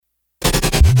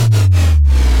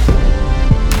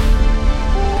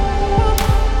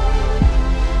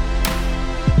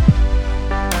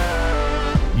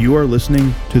You are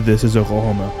listening to This is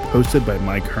Oklahoma, hosted by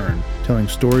Mike Hearn, telling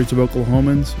stories of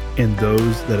Oklahomans and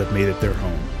those that have made it their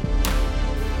home.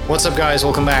 What's up, guys?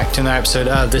 Welcome back to another episode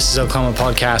of This is Oklahoma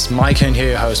Podcast. Mike Hearn here,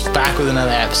 your host, back with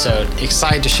another episode.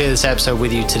 Excited to share this episode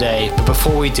with you today. But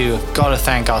before we do, I've got to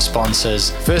thank our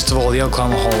sponsors. First of all, the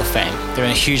Oklahoma Hall of Fame. They've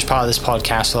been a huge part of this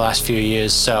podcast for the last few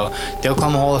years. So the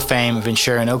Oklahoma Hall of Fame have been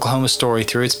sharing Oklahoma's story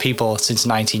through its people since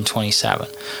 1927.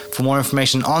 For more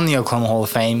information on the Oklahoma Hall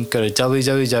of Fame, go to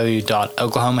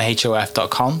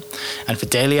www.oklahomahof.com. And for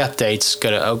daily updates,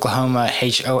 go to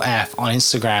oklahomahof on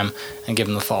Instagram and give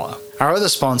them a follow. Our other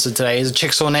sponsor today is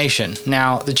Chickasaw Nation.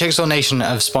 Now, the Chickasaw Nation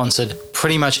have sponsored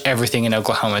pretty much everything in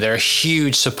Oklahoma. They're a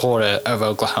huge supporter of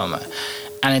Oklahoma,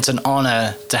 and it's an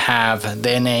honor to have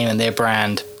their name and their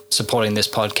brand supporting this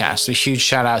podcast. A huge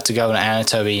shout out to Governor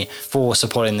Anatobi for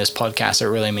supporting this podcast. It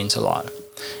really means a lot.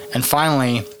 And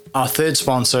finally, our third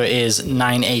sponsor is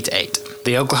 988.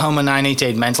 The Oklahoma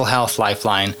 988 Mental Health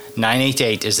Lifeline.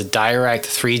 988 is a direct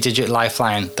 3-digit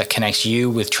lifeline that connects you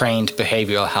with trained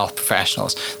behavioral health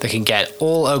professionals that can get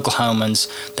all Oklahomans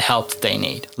the help that they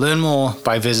need. Learn more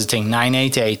by visiting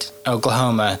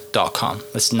 988oklahoma.com.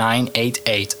 That's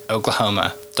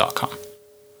 988oklahoma.com.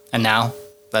 And now,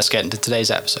 let's get into today's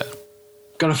episode.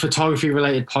 Got a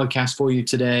photography-related podcast for you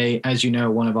today. As you know,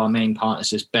 one of our main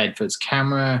partners is Bedford's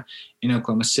Camera in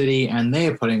Oklahoma City, and they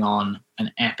are putting on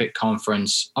an epic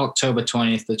conference, October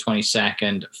 20th to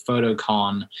 22nd,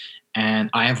 PhotoCon. And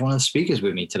I have one of the speakers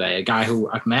with me today, a guy who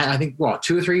I've met, I think, 2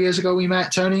 or 3 years ago we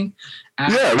met, Tony?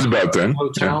 Yeah, it was about then.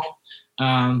 Hotel.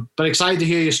 Yeah. But excited to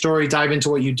hear your story, dive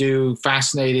into what you do,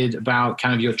 fascinated about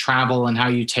kind of your travel and how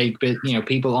you take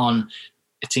people on,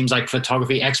 it seems like,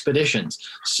 photography expeditions.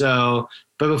 So,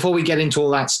 but before we get into all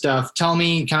that stuff, tell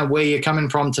me kind of where you're coming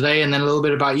from today and then a little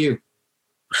bit about you.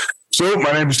 So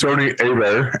my name is Tony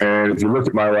Hebert, and if you look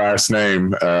at my last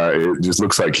name, it just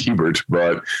looks like Hebert,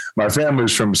 but my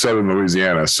family's from southern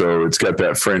Louisiana, so it's got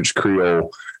that French Creole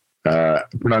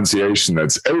pronunciation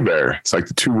that's Hebert. It's like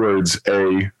the two words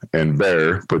A and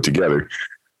bear put together.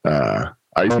 I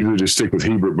usually just stick with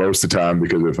Hebert most of the time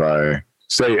because if I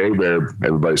say Hebert,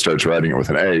 everybody starts writing it with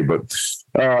an A, but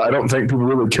I don't think people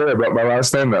really care about my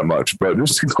last name that much, but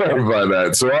just to clarify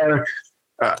that. So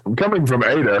I'm coming from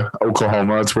Ada,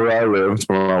 Oklahoma. That's where I live. It's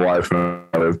where my wife and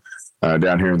I live,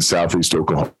 down here in southeast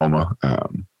Oklahoma.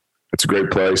 It's a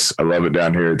great place. I love it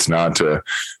down here. It's not a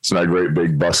great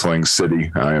big bustling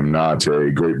city. I am not a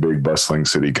great big bustling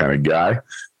city kind of guy.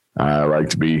 I like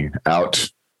to be out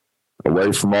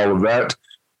away from all of that,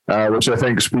 which I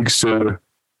think speaks to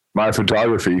my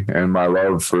photography and my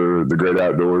love for the great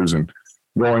outdoors and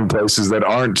going places that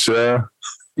aren't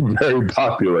very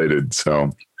populated. So,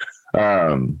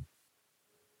 if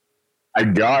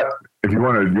you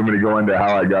want me to go into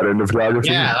how I got into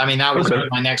photography. Yeah. I mean, that was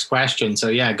my next question. So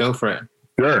yeah, go for it.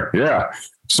 Sure. Yeah.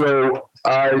 So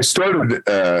I started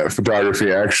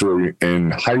photography actually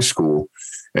in high school,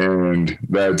 and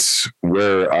that's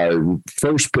where I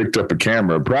first picked up a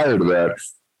camera. Prior to that,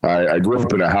 I grew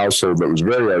up in a household that was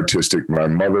very artistic. My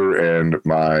mother and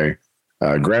my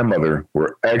grandmother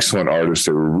were excellent artists.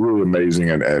 They were really amazing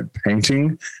at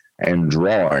painting and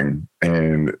drawing,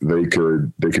 and they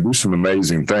could do some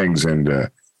amazing things. And they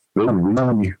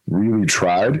really, really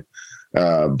tried.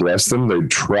 Bless them. They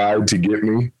tried to get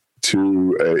me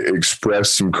to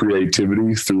express some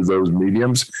creativity through those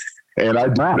mediums. And I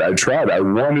did. I tried. I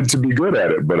wanted to be good at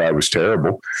it, but I was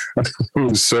terrible. It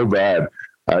was so bad.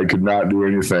 I could not do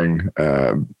anything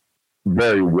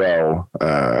very well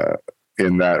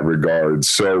in that regard.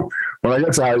 So when I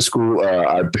got to high school,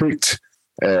 I picked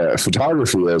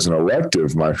photography as an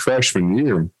elective my freshman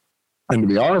year. And to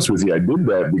be honest with you, I did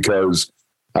that because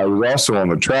I was also on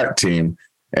the track team,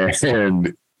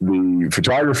 and the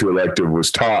photography elective was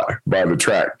taught by the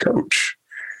track coach.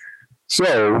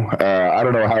 So I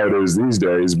don't know how it is these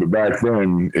days, but back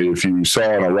then, if you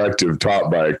saw an elective taught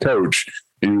by a coach,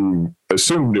 you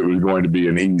assumed it was going to be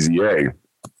an easy A.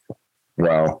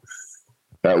 Well,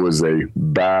 that was a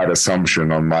bad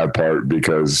assumption on my part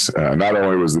because not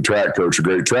only was the track coach a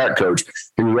great track coach,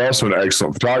 he was also an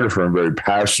excellent photographer and very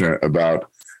passionate about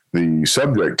the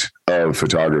subject of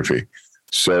photography.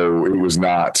 So it was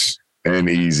not an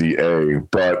easy A.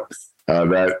 But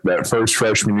that first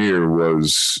freshman year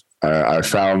was, I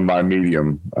found my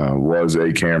medium was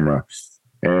a camera.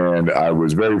 And I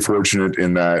was very fortunate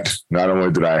in that not only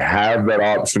did I have that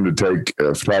option to take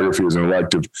photography as an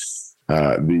elective,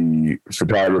 the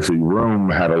photography room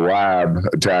had a lab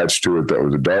attached to it that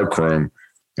was a dark room,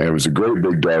 and it was a great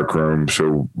big dark room.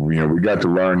 So, we got to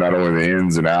learn not only the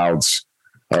ins and outs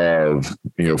of,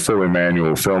 fully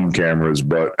manual film cameras,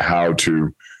 but how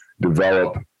to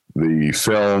develop the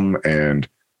film and,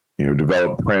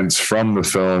 develop prints from the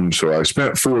film. So I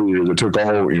spent 4 years. I took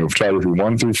all, photography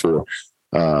 1 through 4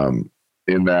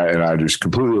 in that, and I just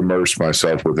completely immersed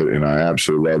myself with it. And I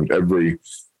absolutely loved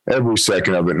every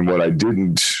second of it. And what I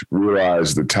didn't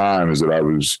realize at the time is that I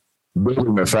was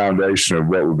building the foundation of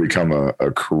what would become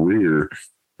a career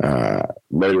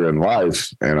later in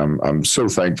life. And I'm so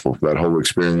thankful for that whole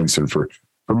experience and for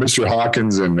Mr.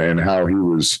 Hawkins and how he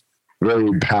was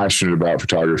very passionate about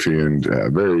photography and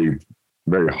very,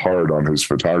 very hard on his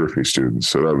photography students.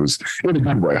 So that was in a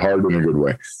good way, hard in a good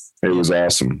way. It was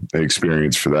awesome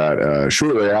experience for that.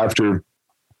 Shortly after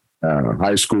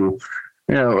high school,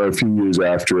 a few years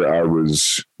after, I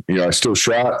was, I still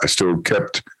shot. I still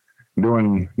kept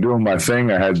doing my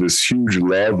thing. I had this huge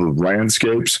love of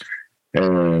landscapes,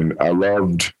 and I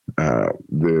loved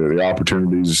the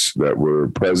opportunities that were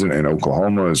present in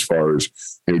Oklahoma as far as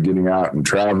getting out and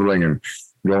traveling and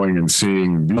going and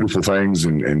seeing beautiful things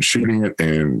and shooting it.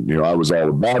 And, I was all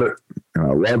about it and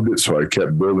I loved it. So I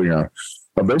kept building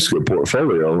basically a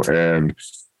portfolio, and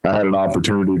I had an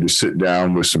opportunity to sit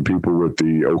down with some people with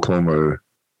the Oklahoma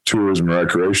Tourism and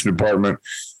Recreation Department,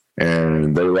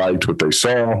 and they liked what they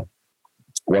saw.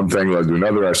 One thing led to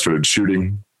another. I started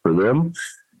shooting for them,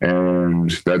 and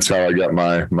that's how I got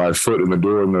my foot in the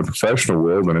door in the professional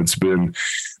world. And it's been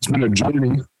a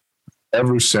journey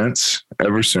ever since.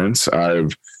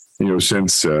 I've,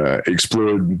 since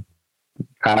explored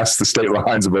past the state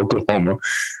lines of Oklahoma,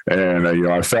 and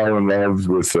I fell in love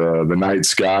with the night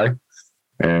sky.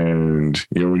 And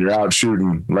when you're out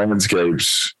shooting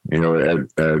landscapes,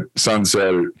 at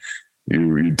sunset,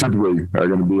 you typically are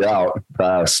going to be out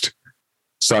past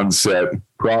sunset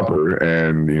proper,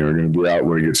 and you're going to be out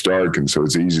when it gets dark. And so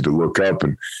it's easy to look up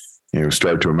and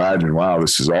start to imagine, wow,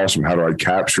 this is awesome. How do I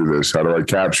capture this? How do I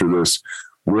capture this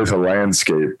with a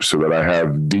landscape so that I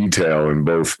have detail in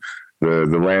both the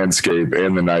landscape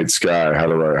and the night sky? How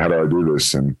do I do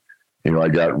this? And I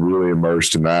got really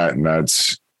immersed in that, and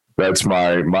that's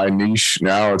my niche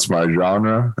now. It's my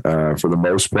genre for the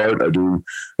most part. I do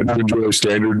enjoy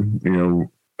standard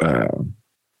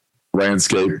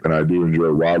landscape, and I do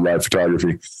enjoy wildlife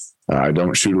photography. I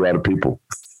don't shoot a lot of people.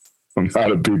 I'm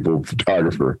not a people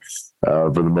photographer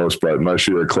for the most part, unless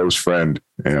you're a close friend,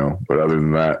 but other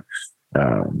than that,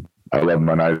 I love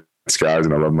my night skies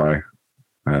and I love my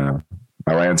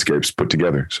landscapes put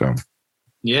together. So.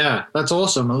 Yeah, that's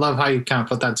awesome. I love how you kind of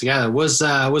put that together. Was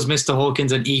Mr.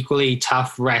 Hawkins an equally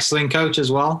tough wrestling coach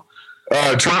as well?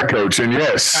 Track coach, and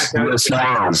yes, he was.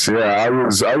 Yeah,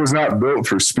 I was not built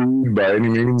for speed by any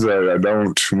means. I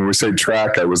don't. When we say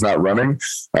track, I was not running.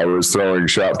 I was throwing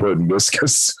shot put and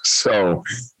discus. So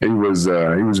he was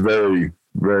very,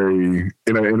 very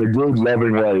in a good,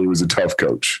 loving way. He was a tough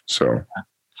coach. So,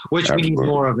 which we need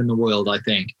more of in the world, I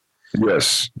think.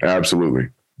 Yes, absolutely.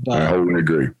 I wholly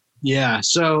agree. Yeah.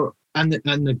 So, and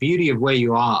the beauty of where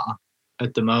you are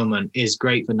at the moment is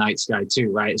great for night sky too,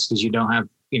 right? It's because you don't have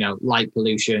light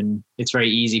pollution. It's very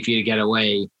easy for you to get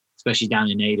away, especially down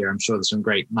in Ada. I'm sure there's some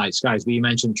great night skies. But you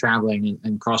mentioned traveling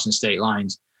and crossing state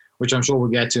lines, which I'm sure we'll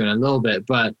get to in a little bit.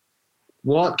 But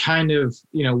what kind of,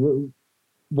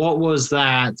 what was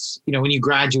that, when you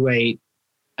graduate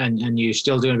and you're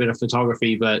still doing a bit of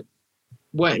photography, but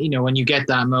when you get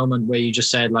that moment where you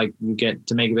just said, like, you get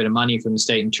to make a bit of money from the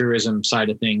state and tourism side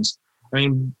of things, I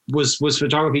mean, was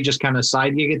photography just kind of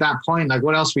side gig at that point? Like,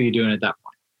 what else were you doing at that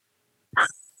point?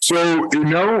 So,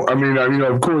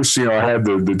 of course, I had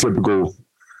the typical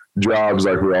jobs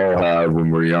like we all have when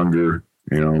we're younger.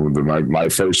 My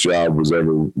first job was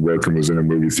ever working was in a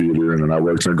movie theater, and then I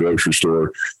worked in a grocery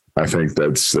store. I think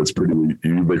that's pretty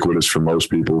ubiquitous for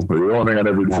most people. The only thing I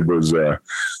never did was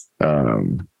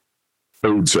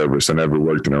food service. I never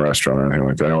worked in a restaurant or anything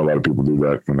like that. I know a lot of people do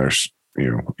that when they're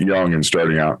young and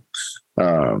starting out.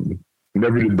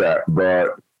 Never did that,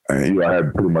 but I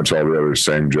had pretty much all the other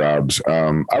same jobs.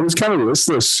 I was kind of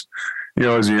listless,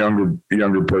 as a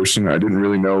younger person. I didn't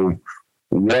really know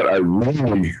what I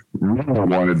really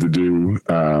wanted to do.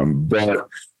 But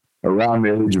around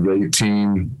the age of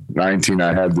 18, 19,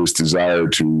 I had this desire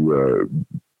to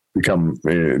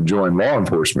join law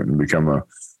enforcement and become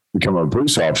a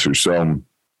police officer. So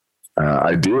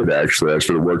I did actually. I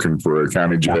started working for a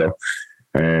county jail,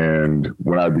 and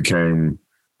when I became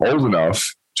old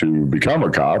enough to become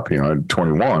a cop, at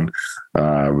 21,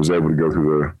 I was able to go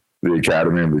through the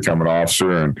academy and become an officer.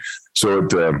 And so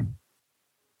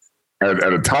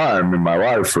at a time in my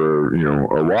life for,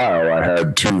 a while, I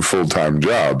had 2 full-time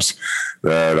jobs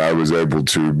that I was able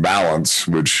to balance,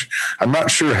 which I'm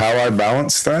not sure how I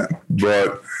balanced that,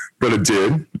 but it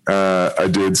did. I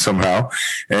did somehow.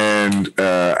 And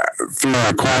through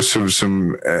the course of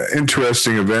some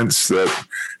interesting events that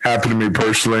happened to me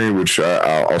personally, which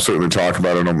I'll certainly talk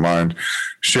about, I don't mind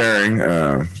sharing,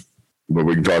 but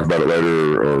we can talk about it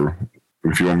later, or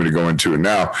if you want me to go into it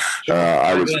now.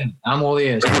 I'm all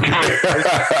ears.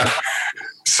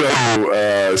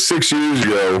 So 6 years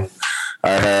ago, I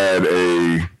had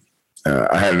an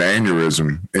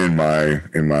aneurysm in my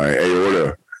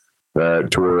aorta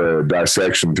that tore a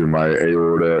dissection through my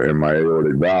aorta and my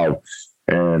aortic valve.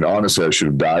 And honestly, I should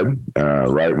have died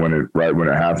right when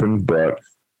it happened. But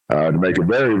to make a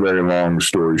very, very long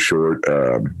story short,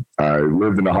 I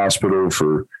lived in the hospital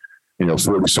for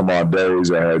 40 some odd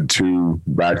days. I had 2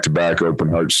 back-to-back open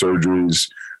heart surgeries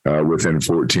within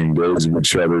 14 days of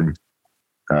each other.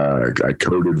 I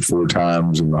coded 4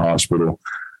 times in the hospital,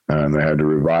 and they had to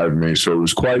revive me. So it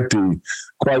was quite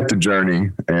the journey.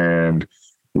 And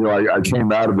I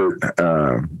came out of it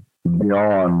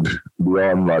beyond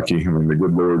lucky. I mean, the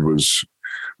good Lord was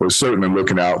certainly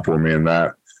looking out for me in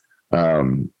that.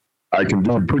 I can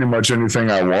do pretty much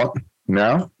anything I want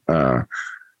now,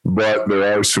 but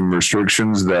there are some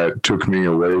restrictions that took me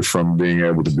away from being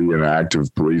able to be an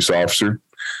active police officer.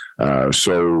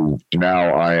 So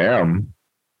now I am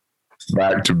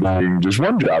back to being just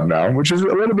one job now, which is a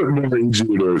little bit more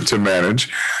easy to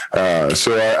manage.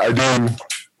 So I do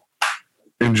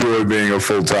enjoy being a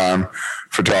full-time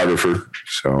photographer.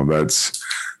 So that's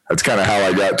kind of how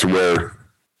I got to where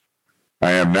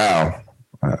I am now.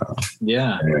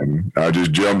 And I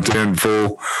just jumped in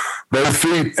full both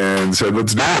feet and said,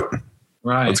 let's do it.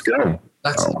 Right. Let's go.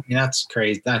 That's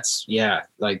crazy.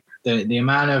 Like the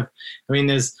amount of,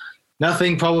 there's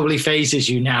nothing probably phases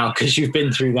you now because you've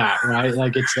been through that, right?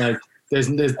 Like it's like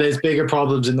there's bigger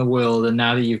problems in the world, and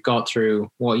now that you've got through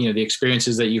the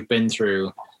experiences that you've been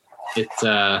through, it's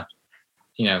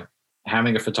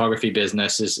having a photography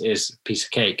business is a piece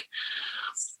of cake.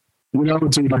 It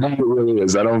really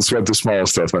is. I don't sweat the small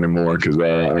stuff anymore because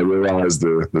I realize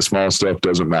the small stuff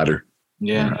doesn't matter.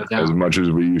 Yeah, as much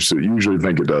as we usually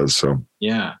think it does. So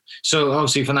yeah. So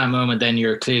obviously from that moment, then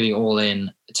you're clearly all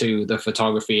in to the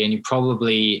photography, and it's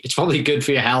probably good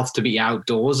for your health to be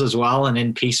outdoors as well and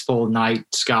in peaceful night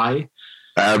sky.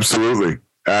 Absolutely.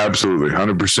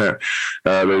 100%.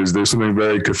 There's something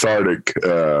very cathartic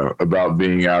about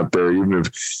being out there, even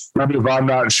if I'm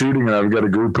not shooting and I've got a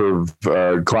group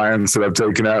of clients that I've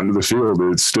taken out into the field.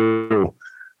 It's still,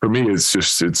 for me, it's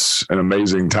an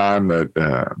amazing time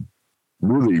that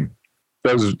really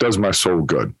does my soul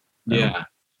good. Yeah.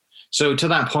 So to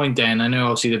that point, then, I know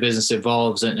obviously the business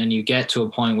evolves and you get to a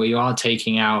point where you are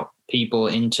taking out people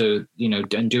into,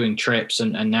 and doing trips,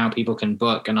 and now people can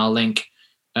book, and I'll link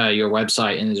your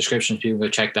website in the description so people can go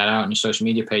check that out on your social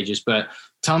media pages. But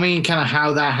tell me kind of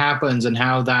how that happens and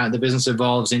how that the business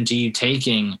evolves into you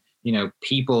taking,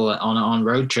 people on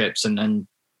road trips and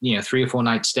 3 or 4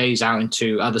 night stays out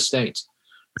into other states.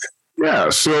 Yeah.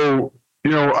 So,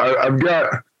 I've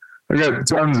got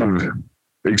tons of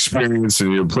experience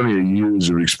and plenty of years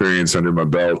of experience under my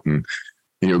belt, and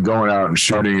going out and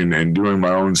shooting and doing my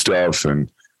own stuff, and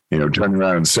turning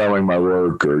around and selling my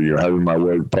work, or having my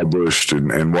work published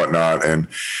and whatnot. And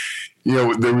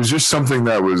there was just something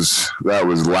that was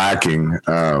lacking.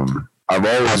 I've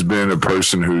always been a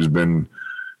person who's been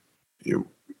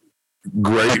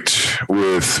great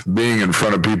with being in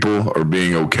front of people, or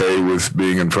being okay with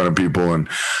being in front of people. And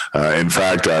in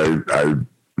fact,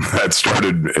 that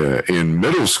started in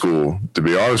middle school, to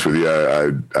be honest with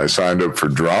you. I signed up for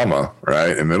drama,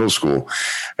 right, in middle school.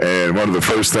 And one of the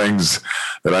first things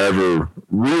that I ever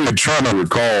really try to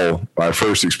recall, my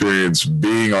first experience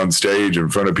being on stage in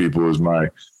front of people, was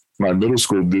my middle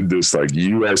school did this like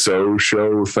USO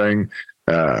show thing.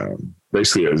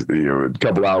 Basically, a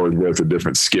couple hours worth of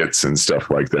different skits and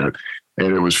stuff like that.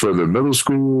 And it was for the middle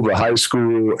school, the high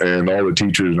school, and all the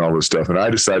teachers and all this stuff. And I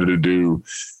decided to do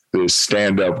this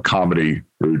stand-up comedy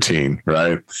routine,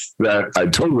 right, that I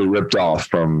totally ripped off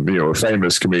from, a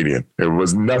famous comedian. It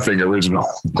was nothing original,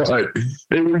 but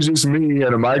it was just me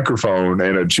and a microphone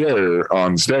and a chair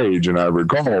on stage. And I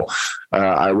recall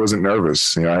I wasn't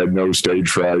nervous. I had no stage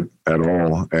fright at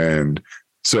all. And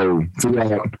so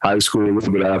throughout high school, a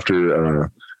little bit after,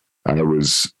 I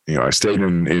was, I stayed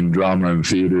in drama and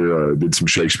theater, did some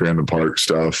Shakespeare in the Park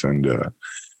stuff. And,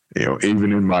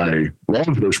 even in my law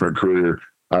enforcement career,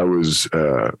 I was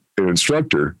an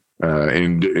instructor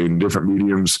in different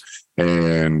mediums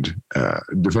and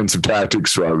defensive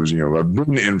tactics. So I was, I've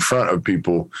been in front of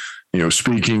people,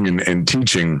 speaking and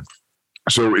teaching.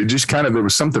 So it just there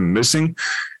was something missing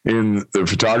in the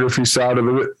photography side of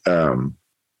it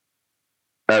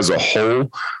as a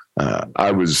whole.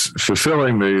 I was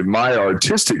fulfilling my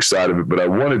artistic side of it, but I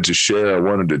wanted to share, I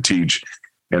wanted to teach.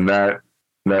 And that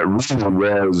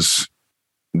really was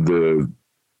the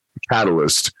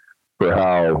catalyst for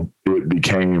how it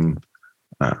became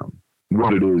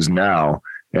what it is now.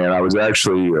 And I was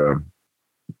actually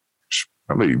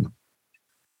probably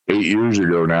 8 years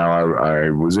ago now, I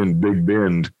was in Big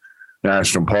Bend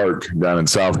National Park down in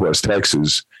Southwest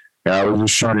Texas. And I was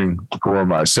just shooting for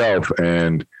myself,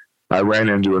 and I ran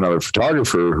into another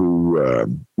photographer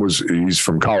who he's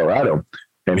from Colorado,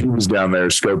 and he was down there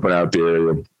scoping out the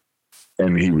area,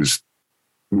 and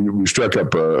we struck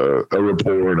up a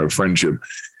rapport and a friendship,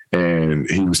 and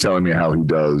he was telling me how he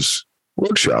does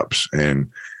workshops, and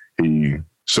he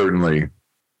certainly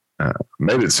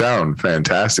made it sound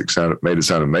fantastic, made it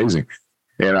sound amazing.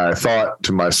 And I thought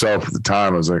to myself at the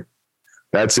time, I was like,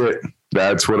 that's it.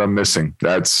 That's what I'm missing.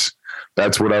 That's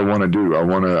what I want to do. I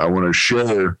want to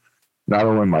share not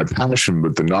only my passion,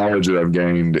 but the knowledge that I've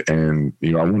gained. And,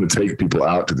 I want to take people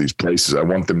out to these places. I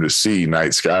want them to see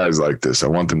night skies like this. I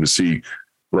want them to see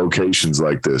locations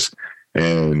like this.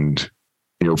 And,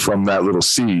 from that little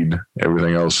seed,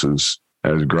 everything else has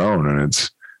grown. And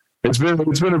it's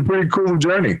been a pretty cool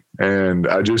journey. And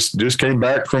I just came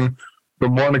back from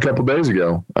one a couple of days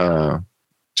ago.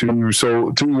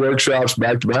 Two workshops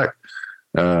back to back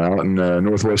out in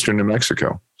northwestern New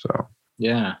Mexico. So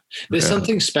yeah, there's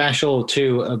something special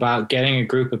too about getting a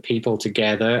group of people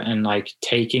together and like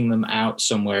taking them out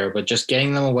somewhere, but just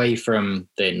getting them away from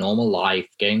their normal life,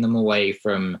 getting them away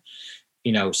from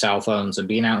cell phones and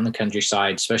being out in the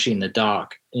countryside, especially in the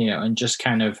dark, and just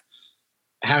kind of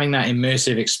having that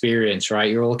immersive experience, right?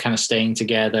 You're all kind of staying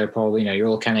together, probably, you're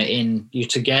all kind of you're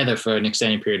together for an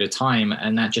extended period of time.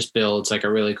 And that just builds like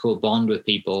a really cool bond with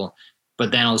people.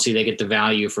 But then obviously they get the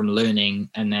value from learning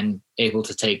and then able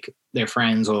to take their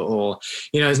friends or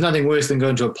there's nothing worse than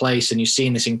going to a place and you're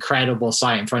seeing this incredible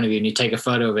sight in front of you and you take a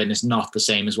photo of it and it's not the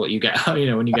same as what you get,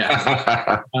 when you get,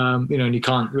 and you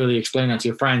can't really explain that to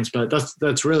your friends, but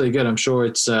that's really good. I'm sure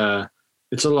it's a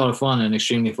lot of fun and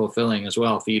extremely fulfilling as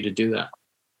well for you to do that.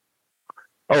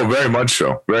 Oh, very much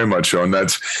so. Very much so. And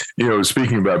that's,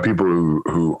 speaking about people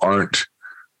who aren't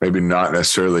maybe not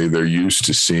necessarily, they're used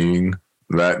to seeing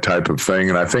that type of thing.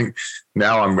 And I think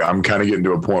now I'm kind of getting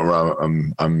to a point where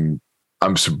I'm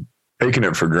taking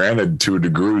it for granted to a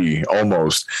degree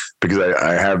almost, because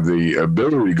I have the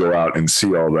ability to go out and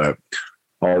see all that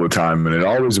all the time. And it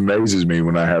always amazes me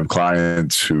when I have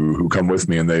clients who come with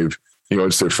me and they've,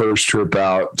 it's their first trip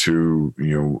out to,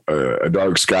 a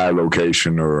dark sky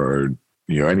location or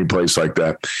any place like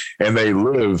that. And they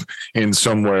live in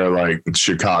somewhere like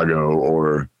Chicago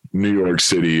or New York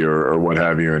City or what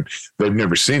have you. And they've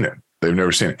never seen it. And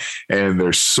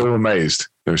they're so amazed.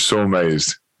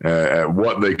 At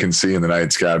what they can see in the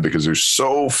night sky because they're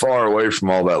so far away from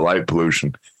all that light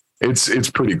pollution. It's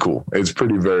pretty cool. It's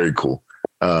pretty, very cool.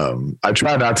 I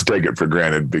try not to take it for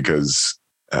granted because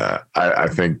I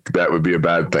think that would be a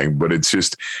bad thing, but it's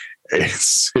just,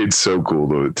 it's so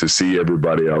cool to see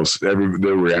everybody else, their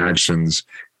reactions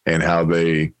and how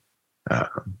they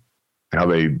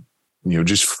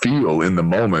just feel in the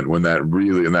moment when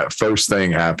that first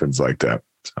thing happens like that.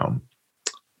 So.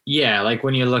 Yeah, like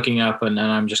when you're looking up and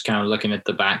I'm just kind of looking at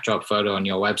the backdrop photo on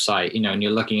your website, and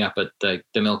you're looking up at the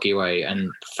Milky Way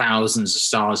and thousands of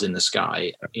stars in the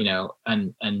sky,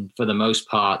 and for the most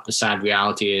part, the sad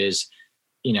reality is,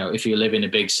 if you live in a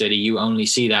big city, you only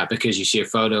see that because you see a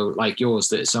photo like yours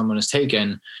that someone has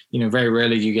taken. Very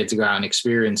rarely do you get to go out and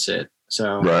experience it.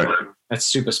 So right. That's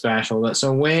super special. But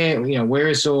so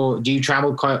do you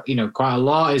travel quite a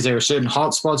lot? Is there certain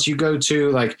hotspots you go to?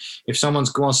 Like if someone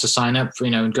wants to sign up for,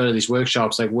 and go to these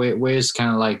workshops, like where's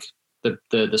kind of like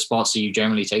the spots that you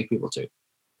generally take people to?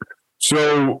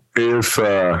 So if,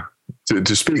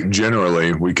 to speak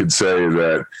generally, we could say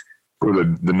that for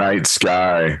the night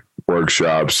sky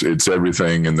workshops, it's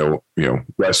everything in the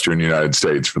western United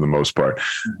States for the most part.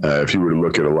 If you were to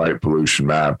look at a light pollution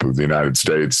map of the United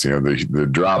States, the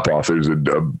drop off, there's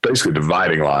basically a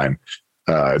dividing line.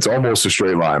 It's almost a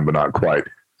straight line, but not quite.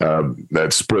 That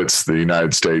splits the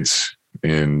United States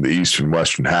in the eastern and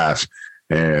western half,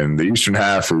 and the eastern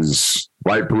half is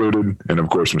light polluted, and of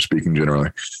course I'm speaking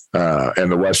generally,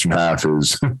 and the western half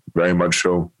is very much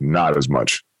so not as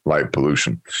much light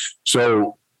pollution.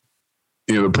 So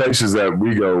the places that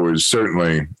we go is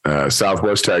certainly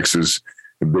Southwest Texas,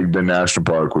 Big Bend National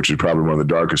Park, which is probably one of the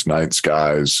darkest night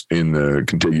skies in the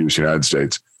contiguous United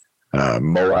States.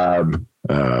 Moab,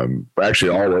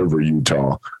 actually all over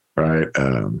Utah, right?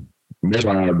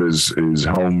 Moab is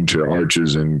home to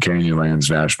Arches and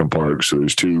Canyonlands National Park. So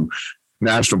there's two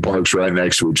national parks right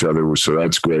next to each other. So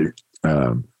that's great.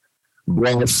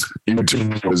 Bluff,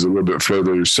 Utah is a little bit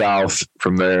further south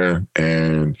from there,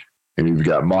 and you've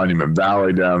got Monument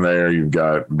Valley down there. You've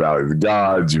got Valley of the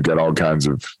Gods. You've got all kinds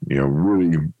of,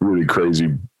 really, really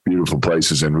crazy, beautiful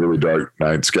places and really dark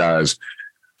night skies.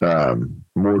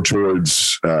 More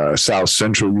towards south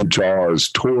central Utah is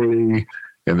Torrey,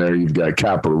 and there you've got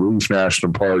Capitol Reef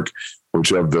National Park,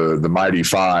 which of the Mighty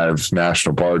Five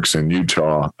national parks in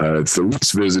Utah, it's the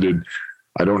least visited.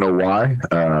 I don't know why.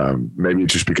 Maybe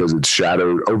it's just because it's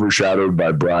overshadowed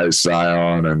by Bryce,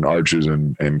 Zion, and Arches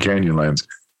and Canyonlands.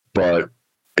 But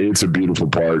it's a beautiful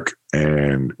park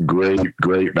and great,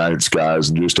 great night skies.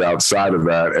 And just outside of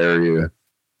that area,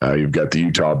 you've got the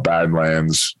Utah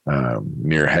Badlands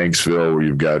near Hanksville, where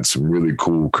you've got some really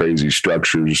cool, crazy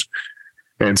structures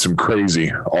and some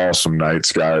crazy, awesome night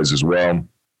skies as well.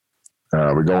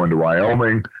 We go into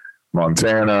Wyoming,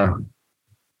 Montana,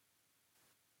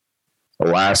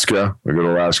 Alaska. We go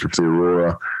to Alaska for the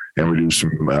Aurora, and we do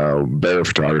some bear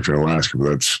photography in Alaska,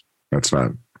 but that's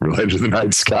not related to the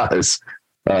night skies.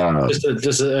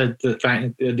 The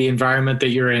environment that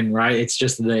you're in, right? It's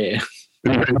just there.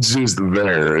 It's just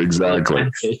there, exactly.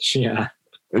 Yeah.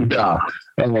 Yeah.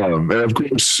 And of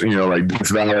course, like Death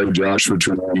Valley, Joshua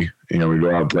Tree, we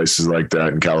go out places like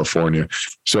that in California.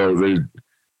 So they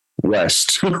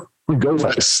west, we go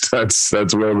west.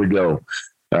 That's where we go,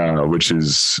 which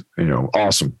is,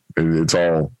 awesome. It's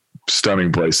all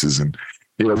stunning places. And,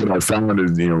 what I found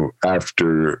is,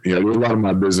 after, a lot of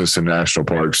my business in national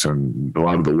parks and a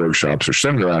lot of the workshops are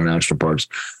centered around national parks.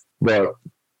 But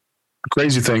the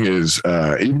crazy thing is,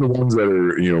 even the ones that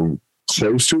are,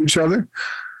 close to each other,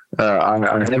 I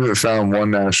haven't found one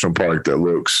national park that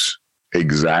looks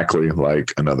exactly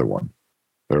like another one.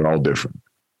 They're all different,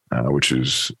 which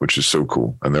is so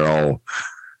cool. And they're all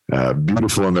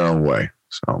beautiful in their own way.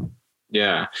 So.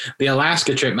 Yeah. The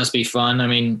Alaska trip must be fun. I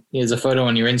mean, there's a photo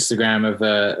on your Instagram of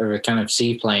a kind of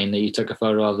seaplane that you took a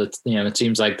photo of that, it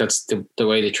seems like that's the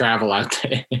way to travel out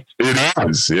there. It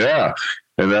is. Yeah.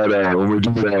 And that, when we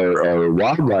do our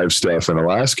wildlife stuff in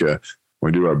Alaska,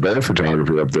 we do our bear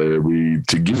photography up there,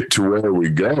 to get to where we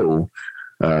go,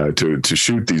 to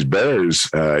shoot these bears.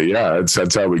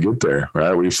 That's how we get there,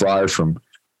 right? We fly from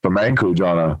Anchorage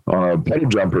on a pedal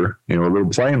jumper, a little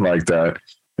plane like that,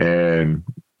 and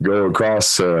go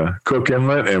across Cook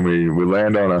Inlet, and we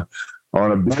land on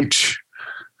a beach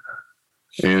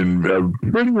in a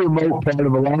pretty remote part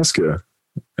of Alaska,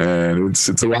 and it's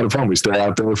a lot of fun. We stay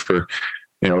out there for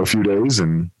a few days,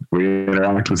 and we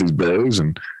interact with these bears,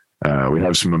 and we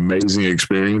have some amazing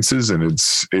experiences. And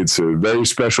it's a very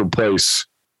special place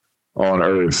on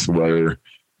Earth where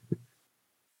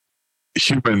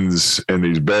humans and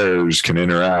these bears can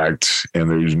interact,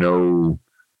 and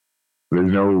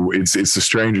it's the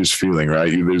strangest feeling,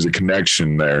 right? There's a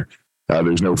connection there.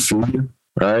 There's no fear,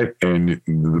 right? And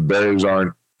the bears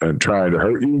aren't trying to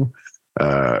hurt you.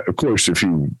 Of course, if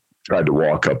you tried to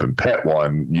walk up and pet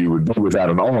one, you would be without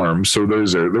an arm. So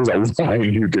there's a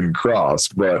line you can cross,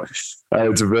 but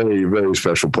it's a very, very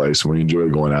special place. And we enjoy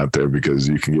going out there because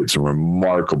you can get some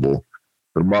remarkable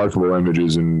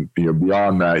images, and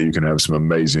beyond that, you can have some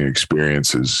amazing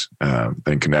experiences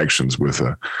and connections with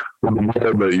a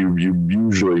world that you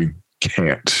usually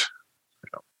can't.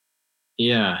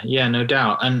 Yeah, no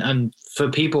doubt. And for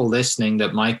people listening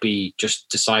that might be just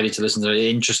decided to listen to it,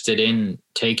 interested in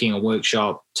taking a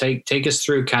workshop, take us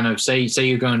through kind of say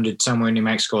you're going to somewhere in New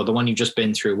Mexico, the one you've just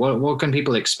been through. What can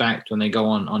people expect when they go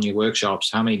on your workshops?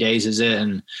 How many days is it,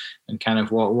 and kind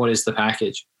of what is the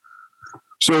package?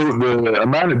 So the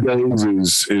amount of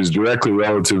days is directly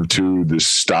relative to the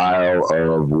style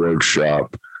of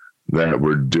workshop that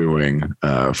we're doing.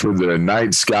 For the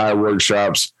night sky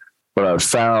workshops, what I've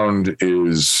found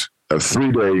is a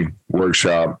 3-day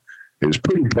workshop is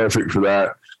pretty perfect for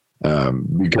that,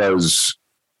 because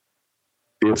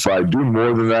if I do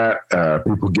more than that,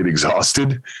 people get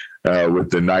exhausted with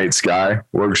the night sky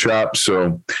workshop.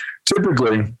 So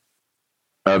typically,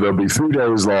 there'll be 3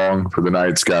 days long for the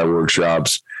night sky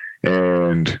workshops.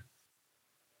 And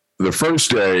the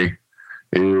first day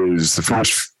is the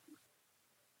first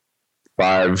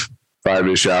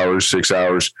 5-ish hours, 6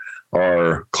 hours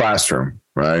are classroom,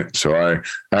 right? So I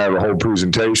have a whole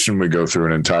presentation. We go through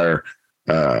an entire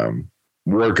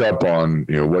workup on,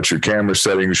 what your camera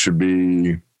settings should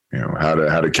be, how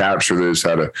to capture this,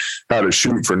 how to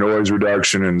shoot for noise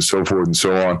reduction, and so forth and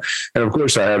so on. And of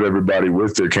course, I have everybody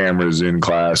with their cameras in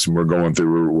class, and we're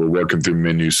working through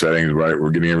menu settings, right?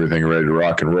 We're getting everything ready to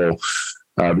rock and roll.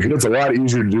 Because it's a lot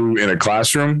easier to do in a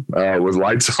classroom with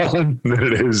lights on than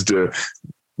it is to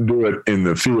do it in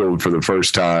the field for the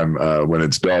first time when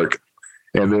it's dark.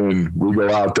 And then we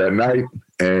go out that night,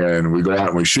 and we go out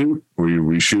and we shoot.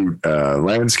 we shoot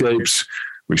landscapes.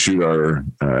 We shoot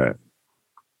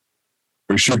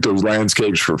those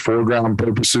landscapes for foreground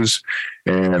purposes,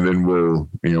 and then we'll,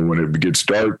 when it gets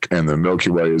dark and the Milky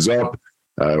Way is up,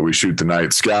 we shoot the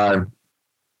night sky.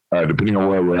 Depending on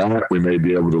where we're at, we may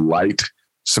be able to light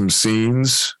some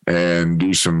scenes and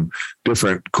do some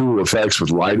different cool effects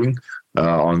with lighting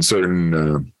on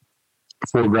certain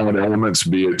foreground elements,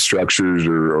 be it structures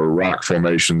or rock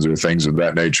formations or things of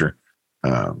that nature.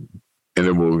 And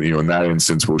then we'll, in that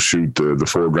instance, we'll shoot the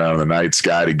foreground and the night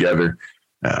sky together.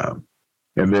 And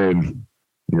then,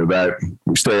 that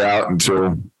we stay out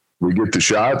until we get the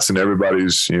shots and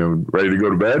everybody's, ready to go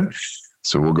to bed.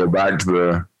 So we'll go back to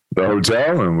the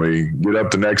hotel and we get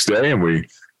up the next day and we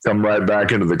come right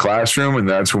back into the classroom. And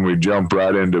that's when we jump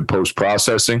right into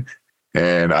post-processing.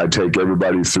 And I take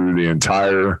everybody through the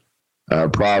entire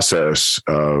process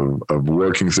of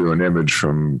working through an image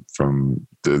from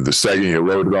the second you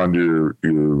load it onto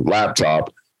your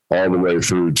laptop all the way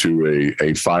through to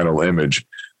a final image.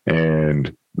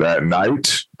 And that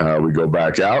night we go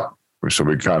back out. So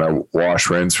we kind of wash,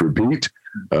 rinse, repeat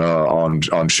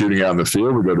on shooting out in the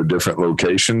field. We go to different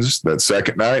locations that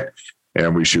second night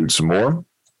and we shoot some more.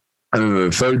 And then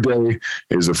the third day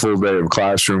is a full day of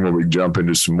classroom where we jump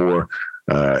into some more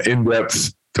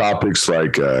in-depth topics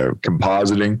like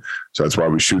compositing. So that's why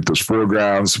we shoot those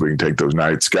foregrounds. So we can take those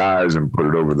night skies and put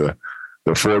it over the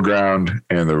foreground.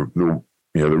 And the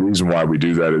reason why we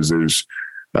do that is there's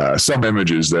some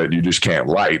images that you just can't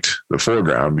light the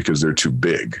foreground because they're too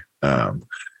big.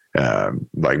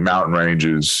 Like mountain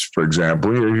ranges, for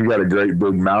example. You got a great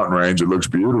big mountain range that looks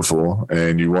beautiful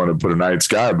and you want to put a night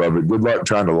sky above it. Good luck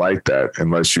trying to light that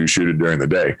unless you shoot it during the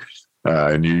day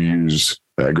and you use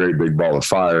a great big ball of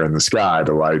fire in the sky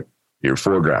to light your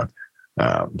foreground.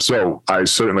 So I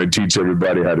certainly teach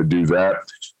everybody how to do that.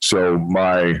 So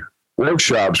my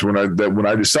workshops, when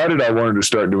I decided I wanted to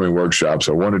start doing workshops,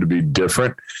 I wanted to be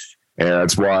different. And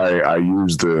that's why I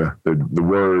use the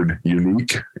word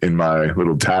unique in my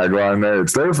little tagline there.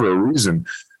 It's there for a reason,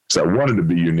 because I wanted to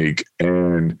be unique.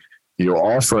 And,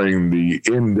 offering the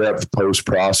in-depth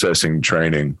post-processing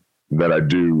training that I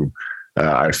do,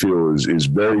 I feel is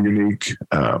very unique.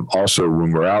 Also,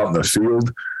 when we're out in the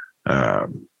field, I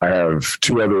have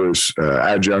two other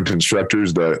adjunct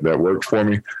instructors that work for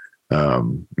me.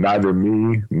 Neither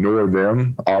me nor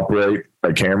them operate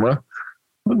a camera.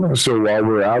 So while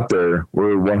we're out there,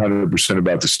 we're 100%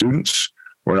 about the students.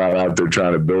 We're not out there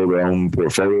trying to build our own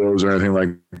portfolios or anything like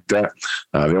that.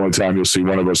 The only time you'll see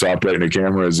one of us operating a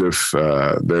camera is if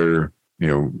they're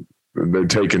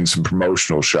taking some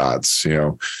promotional shots,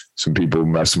 some people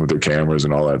messing with their cameras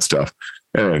and all that stuff.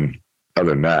 And other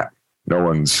than that, no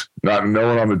one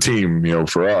on the team,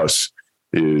 for us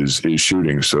is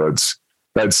shooting. So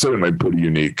that's certainly pretty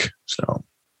unique. So,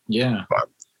 yeah.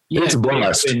 It's a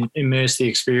blast. Immerse the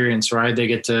experience, right? They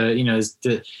get to,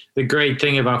 the great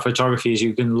thing about photography is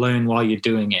you can learn while you're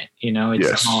doing it.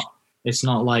 It's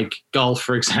not like golf,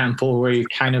 for example, where you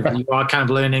are kind of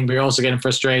learning, but you're also getting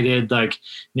frustrated. Like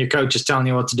your coach is telling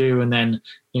you what to do, and then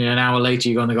an hour later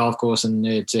you go on the golf course and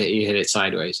you hit it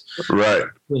sideways. Right.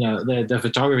 The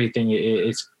photography thing,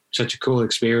 it's such a cool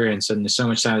experience, and there's so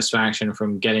much satisfaction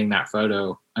from getting that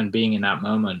photo and being in that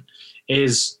moment.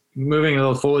 Moving a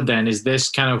little forward then, is this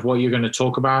kind of what you're going to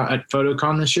talk about at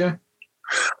PhotoCon this year?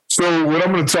 So what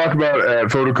I'm going to talk about at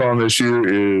PhotoCon this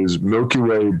year is Milky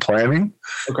Way planning.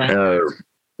 Okay.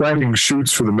 Planning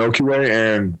shoots for the Milky Way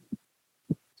and,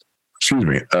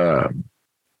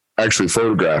 actually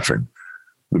photographing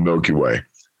the Milky Way.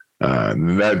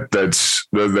 That's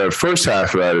the first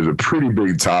half of that is a pretty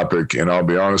big topic. And I'll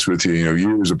be honest with you,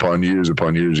 years upon years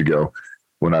ago,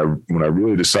 when I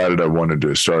really decided I wanted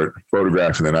to start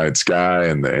photographing the night sky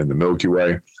and the Milky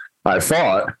Way, I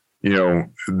thought,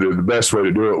 the best way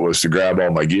to do it was to grab all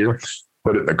my gear,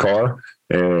 put it in the car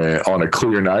on a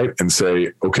clear night and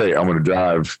say, okay, I'm going to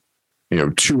drive,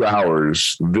 2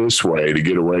 hours this way to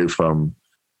get away from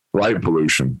light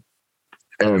pollution.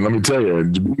 And let me tell you,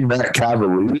 being that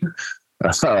cavalier,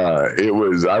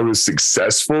 I was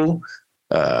successful,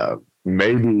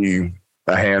 maybe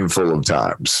a handful of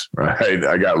times, right?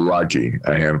 I got lucky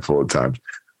a handful of times.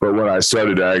 But when I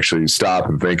started to actually stop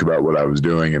and think about what I was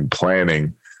doing and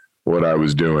planning what I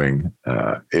was doing,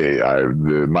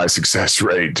 my success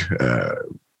rate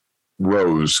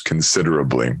rose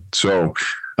considerably. So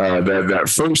that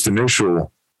first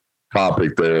initial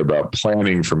topic there about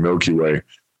planning for Milky Way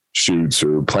shoots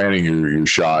or planning your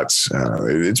shots,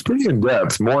 it's pretty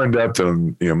in-depth, more in-depth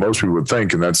than most people would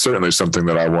think. And that's certainly something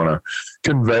that I want to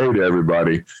convey to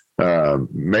everybody,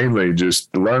 mainly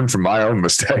just learn from my own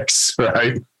mistakes,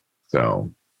 right?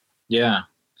 So yeah,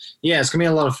 it's gonna be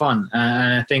a lot of fun,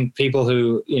 and I think people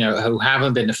who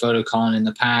haven't been to PhotoCon in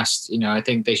the past, I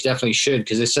think they definitely should,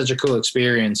 because it's such a cool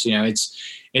experience.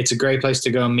 It's a great place to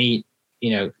go meet,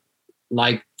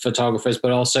 like photographers,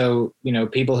 but also,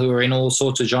 people who are in all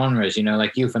sorts of genres,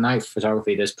 like youth and night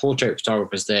photography. There's portrait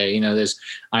photographers there.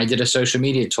 I did a social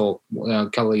media talk a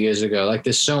couple of years ago. Like,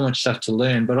 there's so much stuff to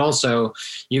learn, but also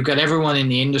you've got everyone in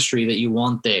the industry that you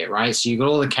want there, right? So you've got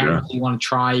all the cameras you want to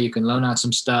try. You can loan out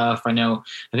some stuff. I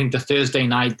think the Thursday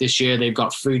night this year, they've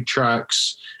got food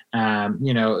trucks.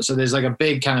 So there's like a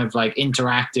big kind of like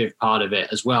interactive part of it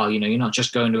as well. You're not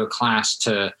just going to a class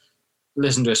to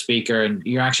listen to a speaker, and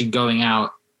you're actually going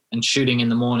out and shooting in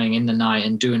the morning, in the night,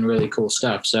 and doing really cool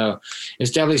stuff. So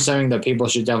it's definitely something that people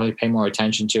should definitely pay more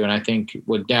attention to. And I think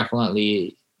would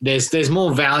definitely, there's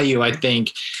more value, I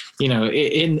think, in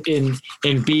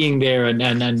being there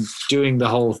and doing the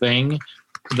whole thing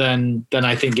than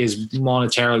I think is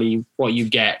monetarily what you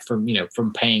get from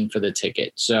paying for the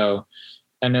ticket. So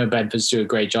I know Bedfords do a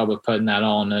great job of putting that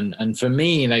on. And for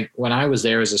me, like when I was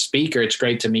there as a speaker, it's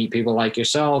great to meet people like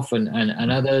yourself and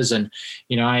others. And,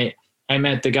 I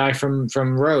met the guy from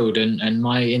Rode, and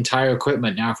my entire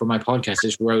equipment now for my podcast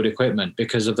is Rode equipment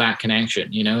because of that connection.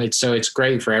 It's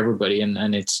great for everybody.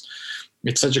 And it's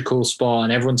such a cool spot,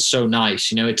 and everyone's so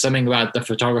nice. It's something about the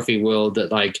photography world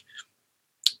that like,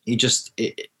 it's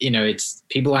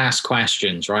people ask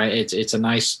questions, right? It's a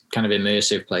nice kind of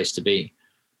immersive place to be.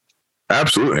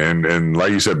 Absolutely. And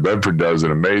like you said, Bedford does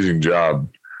an amazing job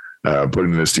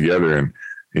putting this together. And,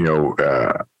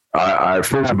 I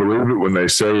fully believe it when they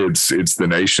say it's the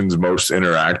nation's most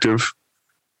interactive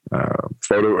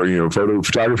photo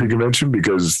photography convention,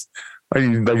 because like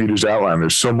you just outlined,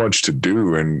 there's so much to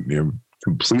do, and,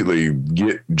 completely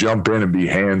jump in and be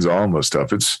hands-on with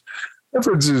stuff.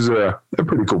 Bedfords they're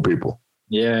pretty cool people.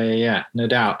 Yeah. No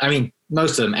doubt. I mean,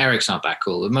 most of them, Eric's not that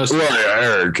cool.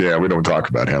 Eric, we don't talk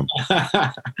about him.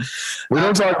 We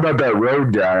don't talk about that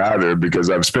Rode guy either, because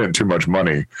I've spent too much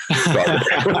money.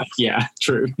 Yeah,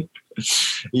 true.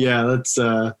 Yeah, that's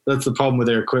the problem with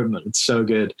their equipment. It's so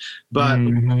good. But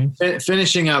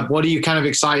finishing up, what are you kind of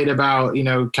excited about,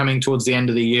 coming towards the end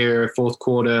of the year, fourth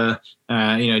quarter? Do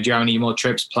you have any more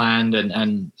trips planned?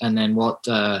 And then what,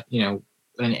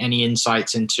 any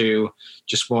insights into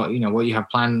just what you have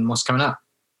planned and what's coming up?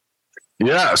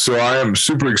 Yeah, so I am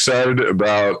super excited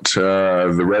about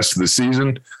the rest of the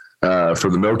season for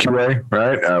the Milky Way,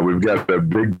 right? We've got a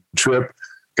big trip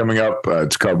coming up.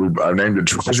 It's called, I named it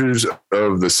Treasures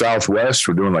of the Southwest.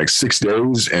 We're doing like 6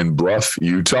 days in Bluff,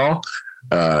 Utah,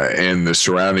 and the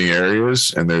surrounding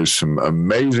areas. And there's some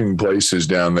amazing places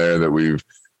down there that we've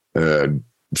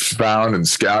found and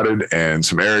scouted, and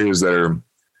some areas that are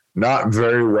not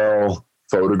very well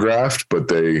photographed, but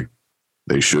they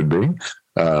should be.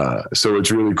 So it's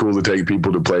really cool to take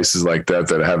people to places like that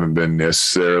haven't been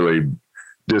necessarily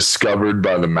discovered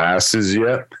by the masses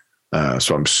yet.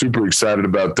 So I'm super excited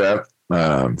about that.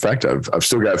 In fact, I've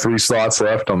still got 3 slots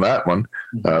left on that one.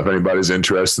 If anybody's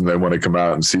interested and they want to come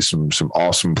out and see some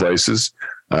awesome places,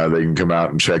 they can come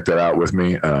out and check that out with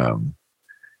me.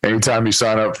 Anytime you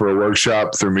sign up for a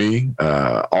workshop through me,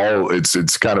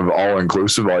 it's kind of all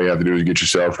inclusive. All you have to do is get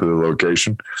yourself to the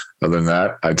location. Other than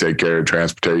that, I take care of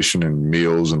transportation and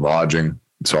meals and lodging.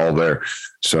 It's all there.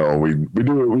 So we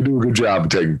do a good job of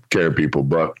taking care of people.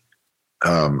 But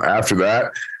after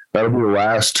that, that'll be the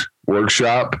last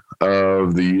workshop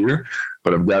of the year.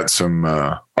 But I've got some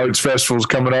arts festivals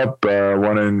coming up.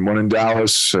 One in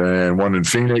Dallas and one in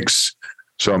Phoenix.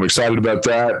 So I'm excited about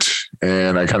that.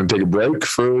 And I kind of take a break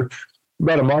for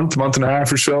about a month and a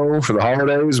half or so for the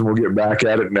holidays. And we'll get back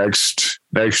at it next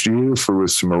year with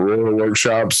some Aurora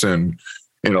workshops in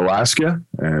Alaska.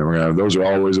 And those are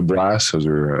always a blast. Those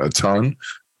are a ton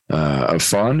of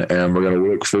fun. And we're going to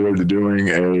look forward to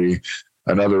doing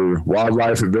another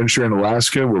wildlife adventure in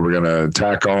Alaska, where we're going to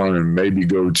tack on and maybe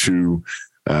go to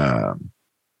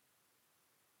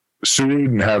Seward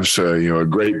and have a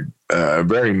great,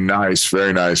 very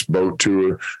nice boat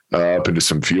tour up into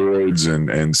some fjords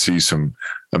and see some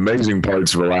amazing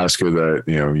parts of Alaska that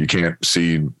you can't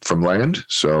see from land.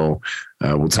 So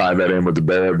we'll tie that in with the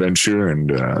bear adventure, and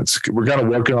we're kind of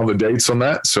working on the dates on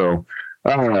that. So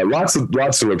lots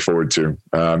to look forward to.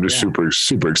 I'm just super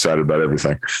excited about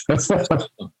everything.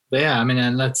 Yeah, I mean,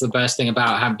 and that's the best thing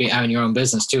about having your own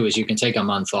business too, is you can take a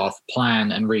month off,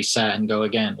 plan and reset and go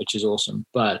again, which is awesome.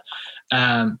 But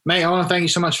mate, I want to thank you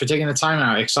so much for taking the time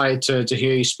out. Excited to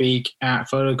hear you speak at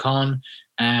PhotoCon.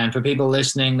 And for people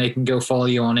listening, they can go follow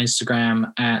you on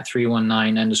Instagram at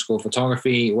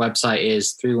 319_photography. Website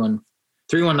is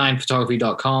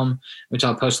 319photography.com, which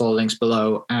I'll post all the links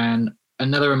below. And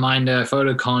another reminder,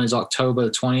 PhotoCon is October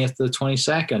 20th to the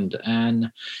 22nd, and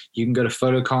you can go to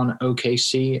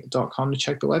photoconokc.com to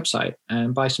check the website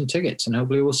and buy some tickets, and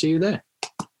hopefully we'll see you there.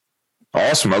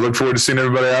 Awesome. I look forward to seeing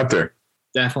everybody out there.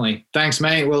 Definitely. Thanks,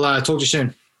 mate. We'll talk to you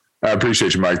soon. I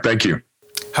appreciate you, Mike. Thank you.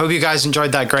 Hope you guys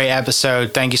enjoyed that great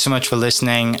episode. Thank you so much for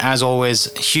listening. As always,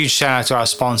 huge shout out to our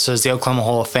sponsors, the Oklahoma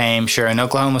Hall of Fame, sharing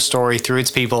Oklahoma story through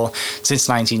its people since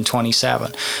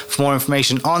 1927. For more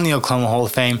information on the Oklahoma Hall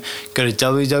of Fame, go to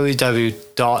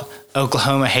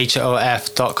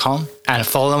www.oklahomahof.com and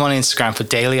follow them on Instagram for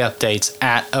daily updates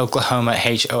at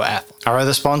OklahomaHOF. Our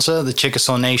other sponsor, the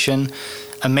Chickasaw Nation,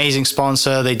 amazing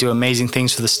sponsor. They do amazing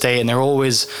things for the state, and they're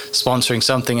always sponsoring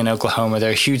something in Oklahoma. They're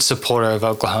a huge supporter of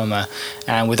Oklahoma,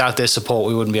 and without their support,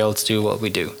 we wouldn't be able to do what we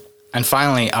do. And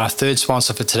finally, our third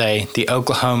sponsor for today, the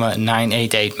Oklahoma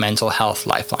 988 Mental Health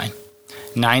Lifeline.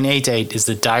 988 is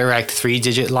the direct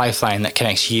 3-digit lifeline that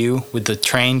connects you with the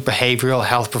trained behavioral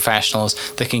health professionals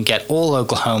that can get all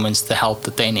Oklahomans the help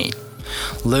that they need.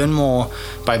 Learn more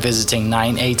by visiting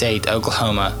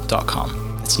 988oklahoma.com.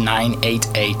 It's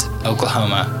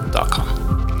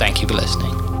 988oklahoma.com. Thank you for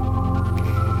listening.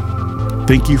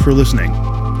 Thank you for listening.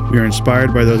 We are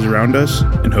inspired by those around us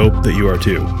and hope that you are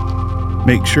too.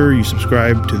 Make sure you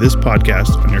subscribe to this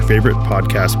podcast on your favorite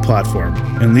podcast platform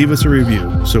and leave us a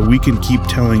review so we can keep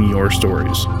telling your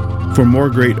stories. For more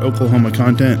great Oklahoma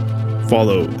content,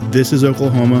 follow This Is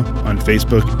Oklahoma on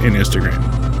Facebook and Instagram.